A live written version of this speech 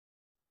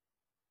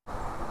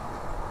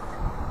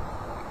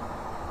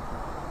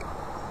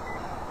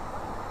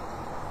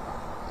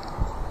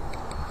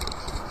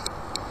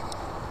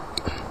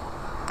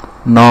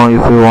Now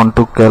if you want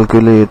to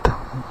calculate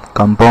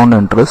compound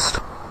interest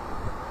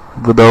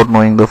without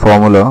knowing the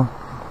formula,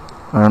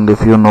 and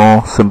if you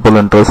know simple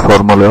interest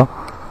formula,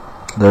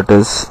 that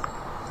is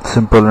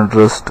simple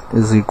interest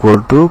is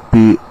equal to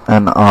P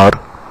and R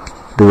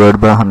divided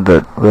by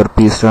 100, where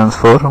P stands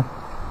for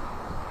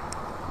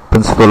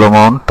principal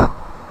amount,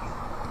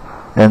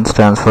 N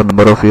stands for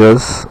number of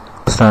years,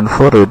 stands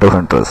for rate of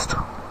interest.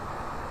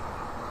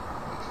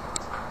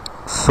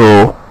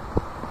 So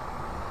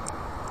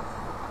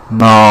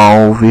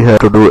now we have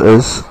to do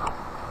is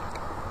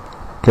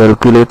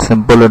calculate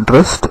simple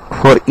interest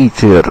for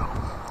each year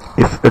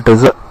if it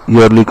is a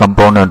yearly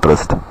compound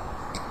interest.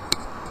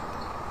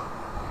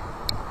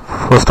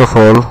 First of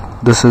all,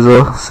 this is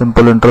a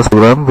simple interest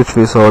program which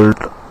we solved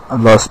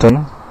last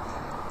time,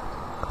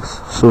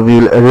 so we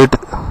will edit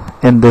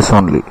in this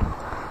only.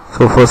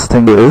 So first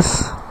thing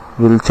is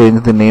we will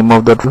change the name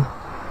of that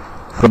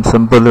from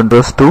simple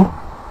interest to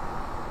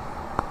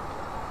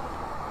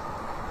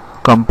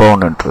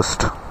compound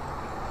interest.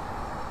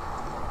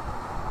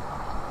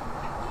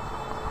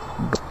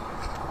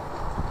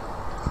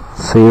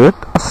 Save it.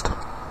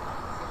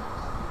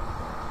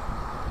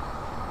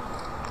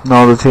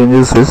 Now the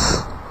changes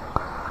is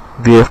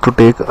we have to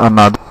take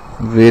another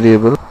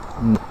variable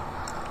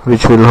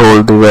which will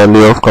hold the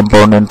value of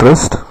compound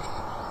interest.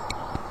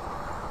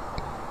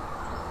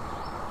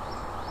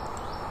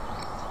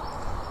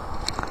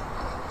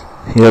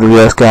 Here we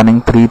are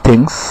scanning three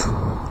things.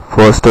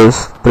 First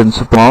is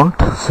principal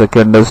amount,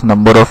 second is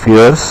number of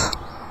years,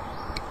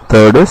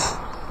 third is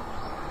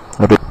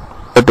rate.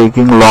 We are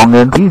taking long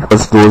entry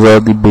because those are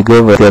the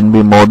bigger, where can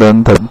be more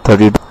than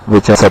 30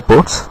 which are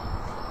supports.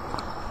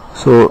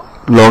 So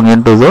long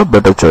int is a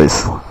better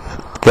choice.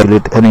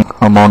 Calculate any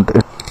amount.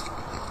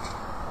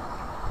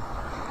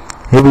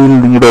 Here we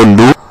will need a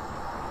loop.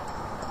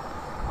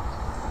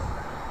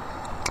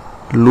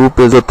 Loop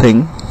is a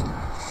thing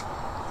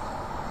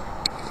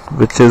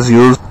which is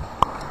used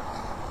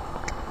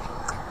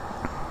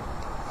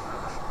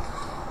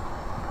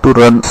to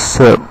run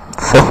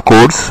self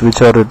codes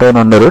which are written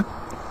under it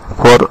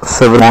for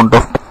several amount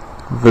of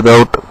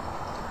without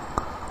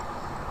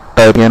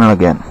typing again and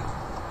again.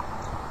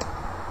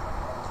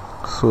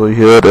 So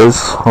here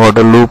is what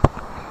a loop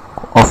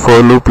of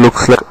for loop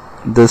looks like.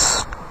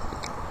 This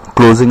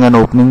closing and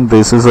opening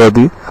braces are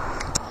the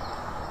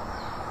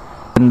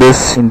in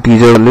this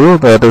integer value,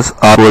 that is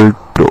r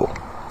equal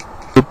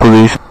to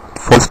position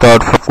for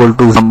start equal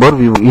to number.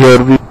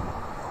 Here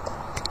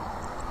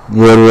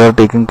we are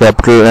taking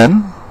capital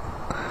N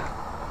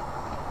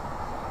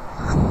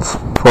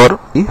for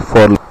the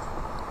for loop.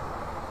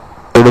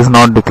 It is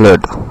not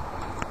declared.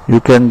 You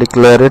can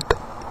declare it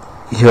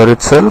here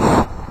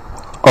itself,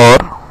 or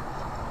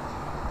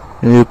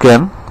you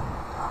can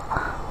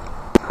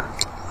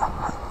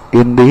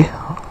in the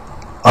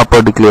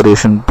upper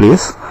declaration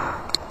place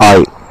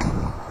I.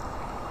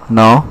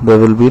 Now there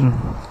will be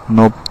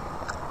no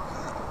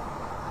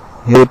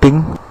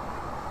hitting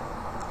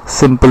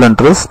simple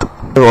interest.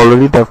 You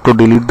already have to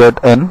delete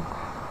that N.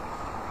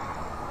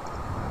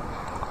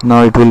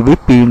 Now it will be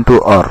P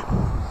into R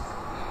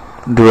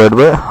divided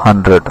by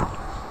 100.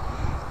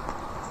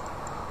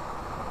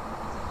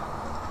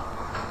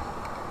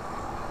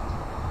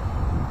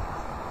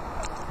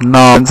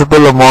 Now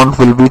principal amount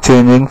will be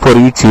changing for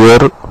each year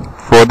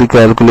for the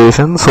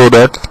calculation, so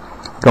that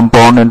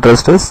compound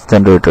interest is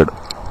generated.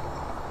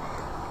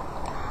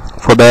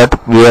 For that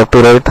we have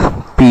to write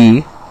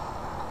P,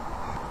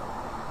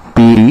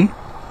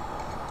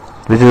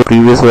 which is the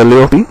previous value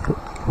of P,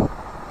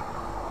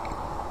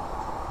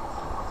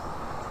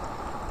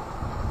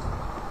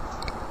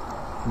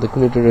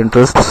 calculated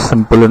interest,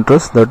 simple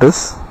interest, that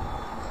is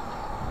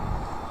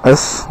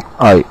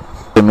SI,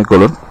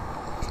 semicolon.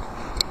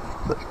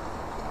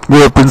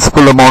 Your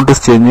principal amount is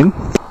changing.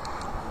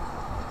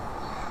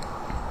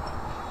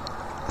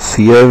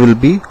 CI will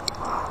be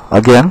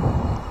again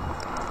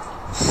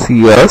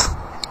CS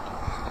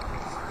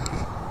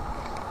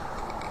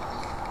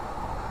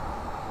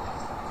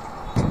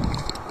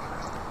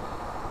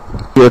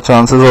your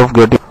chances of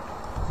getting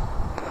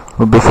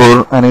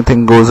before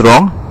anything goes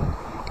wrong,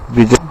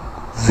 we just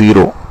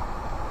 0,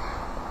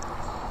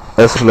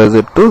 escalate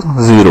it to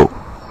 0.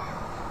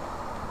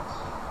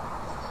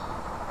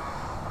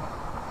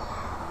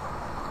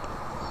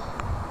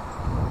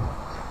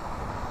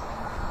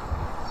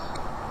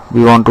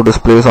 We want to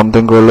display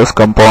something called as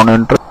compound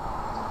interest.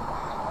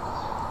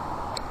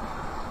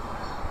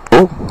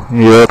 So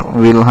here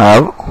we will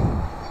have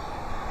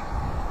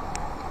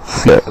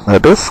C,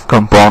 that is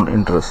compound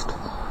interest,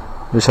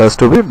 which has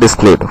to be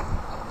displayed.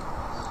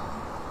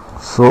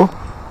 So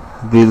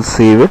we will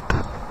save it,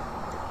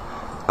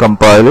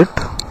 compile it.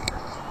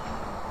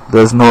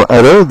 There is no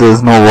error, there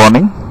is no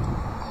warning,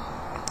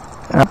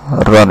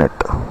 and run it.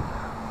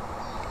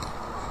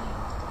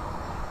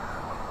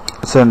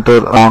 Center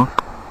amount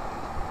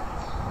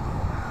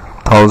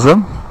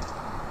 1000,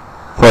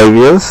 5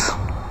 years,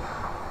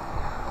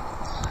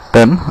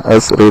 10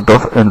 as rate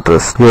of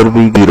interest. Here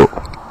we 0.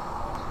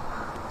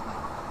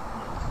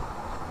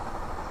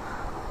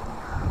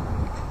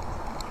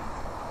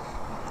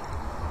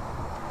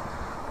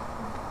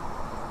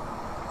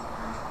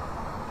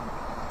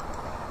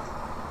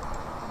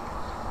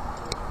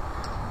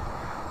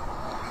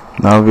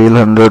 Now we'll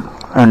enter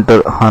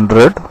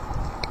 100,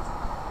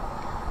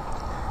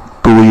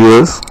 2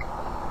 years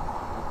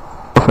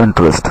of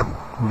interest.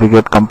 We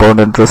get compound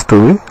interest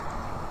to be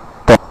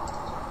 10.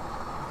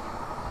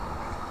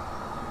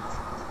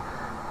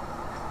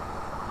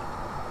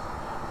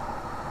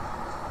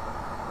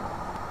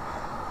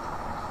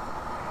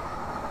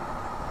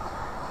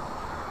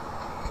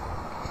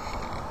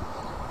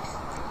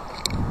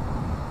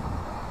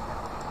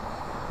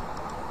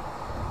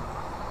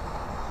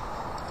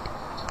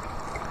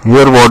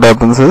 Here what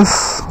happens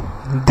is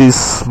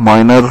these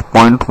minor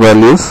point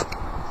values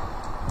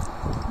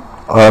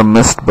are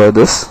missed by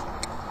this,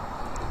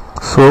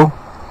 so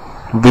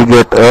we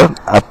get an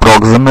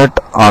approximate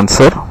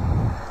answer,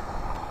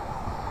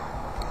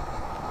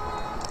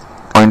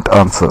 point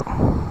answer,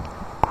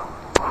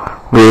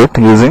 weight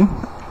using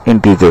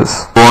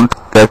integers. Want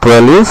cat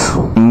values,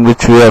 in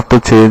which we have to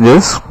change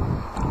is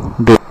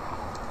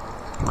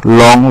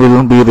long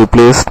will be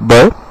replaced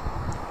by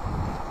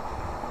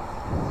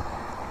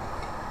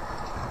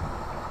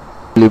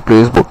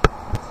booked.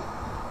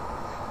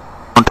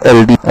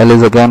 LD, L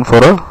is again for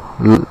a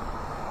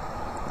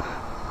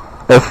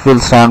F will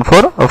stand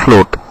for a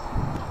float.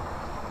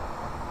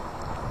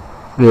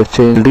 We have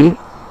changed LD,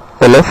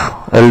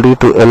 LD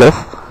to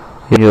LF.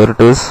 Here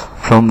it is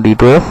from D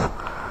to F,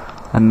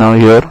 and now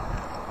here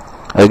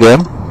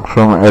again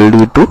from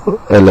LD to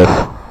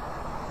LF.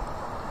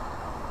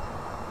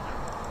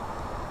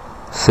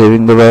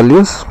 Saving the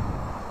values,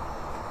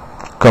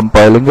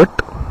 compiling it,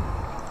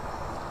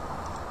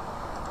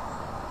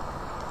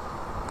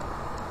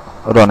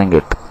 running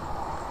it.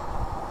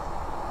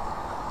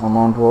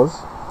 Amount was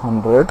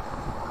 100,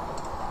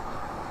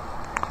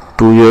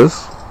 2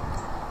 years,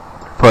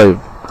 5,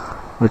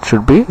 which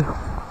should be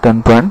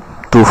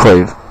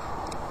 10.25.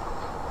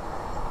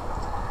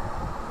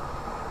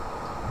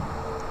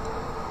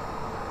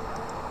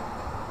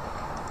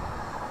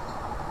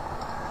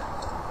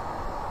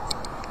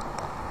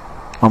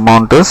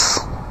 Amount is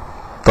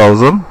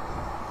 1000,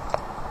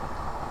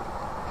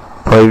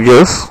 5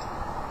 years,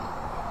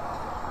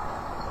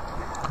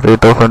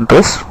 rate of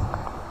interest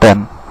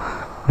 10.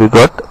 We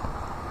got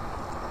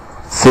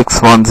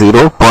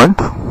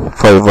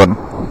 610.51.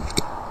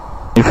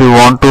 If you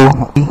want to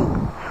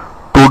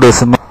 2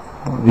 decimal,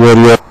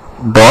 your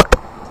dot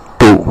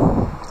 2,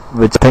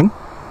 which thing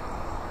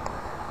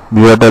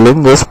we are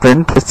telling this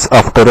print it's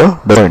after a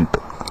print.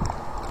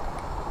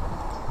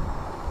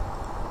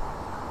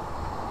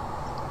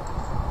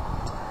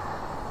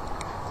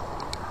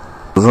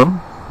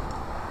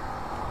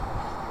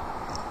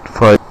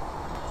 Five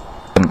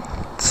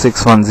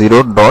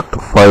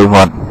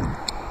 610.51.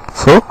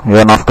 So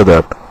even after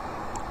that